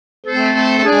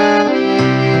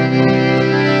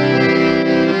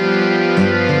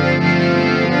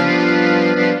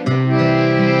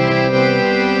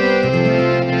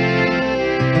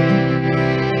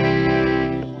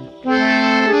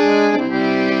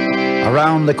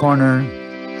Around the corner,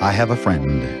 I have a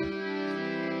friend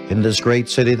in this great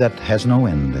city that has no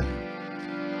end.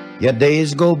 Yet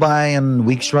days go by and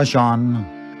weeks rush on,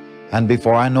 and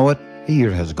before I know it, a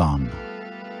year has gone.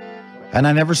 And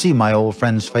I never see my old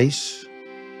friend's face,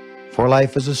 for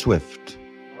life is a swift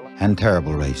and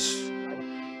terrible race.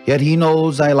 Yet he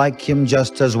knows I like him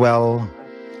just as well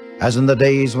as in the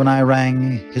days when I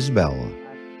rang his bell,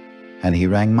 and he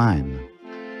rang mine.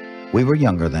 We were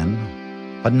younger then,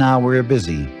 but now we're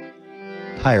busy,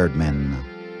 tired men,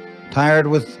 tired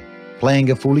with playing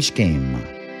a foolish game,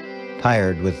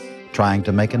 tired with trying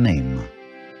to make a name.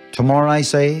 Tomorrow, I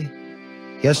say,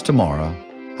 yes, tomorrow,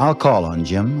 I'll call on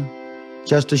Jim,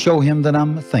 just to show him that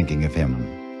I'm thinking of him.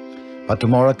 But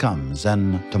tomorrow comes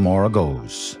and tomorrow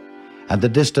goes, and the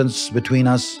distance between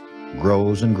us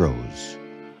grows and grows.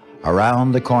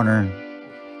 Around the corner,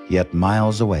 yet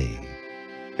miles away.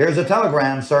 Here's a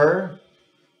telegram, sir.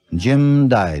 Jim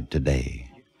died today,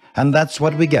 and that's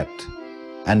what we get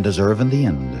and deserve in the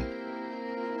end.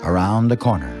 Around the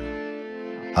corner,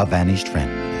 a vanished friend.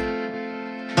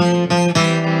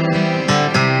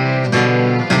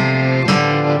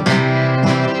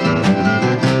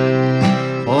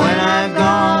 When I've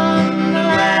gone the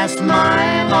last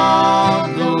mile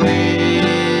of the way,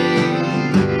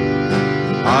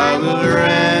 I will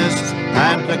rest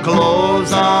at the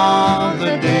close of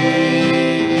the day.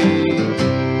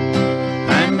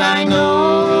 I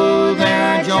know there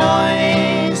are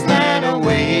joys that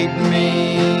await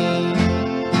me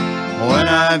when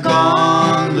I've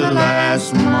gone the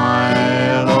last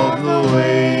mile of the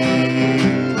way.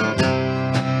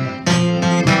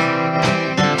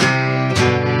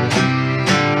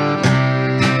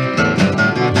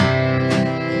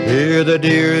 Hear the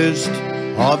dearest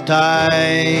of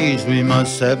ties we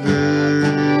must sever.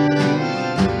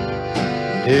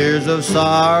 Tears of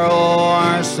sorrow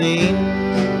are seen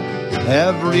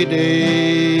every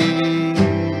day,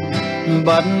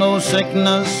 but no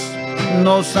sickness,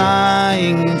 no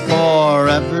sighing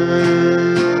forever.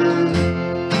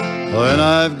 When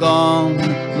I've gone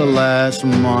the last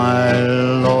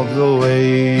mile of the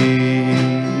way.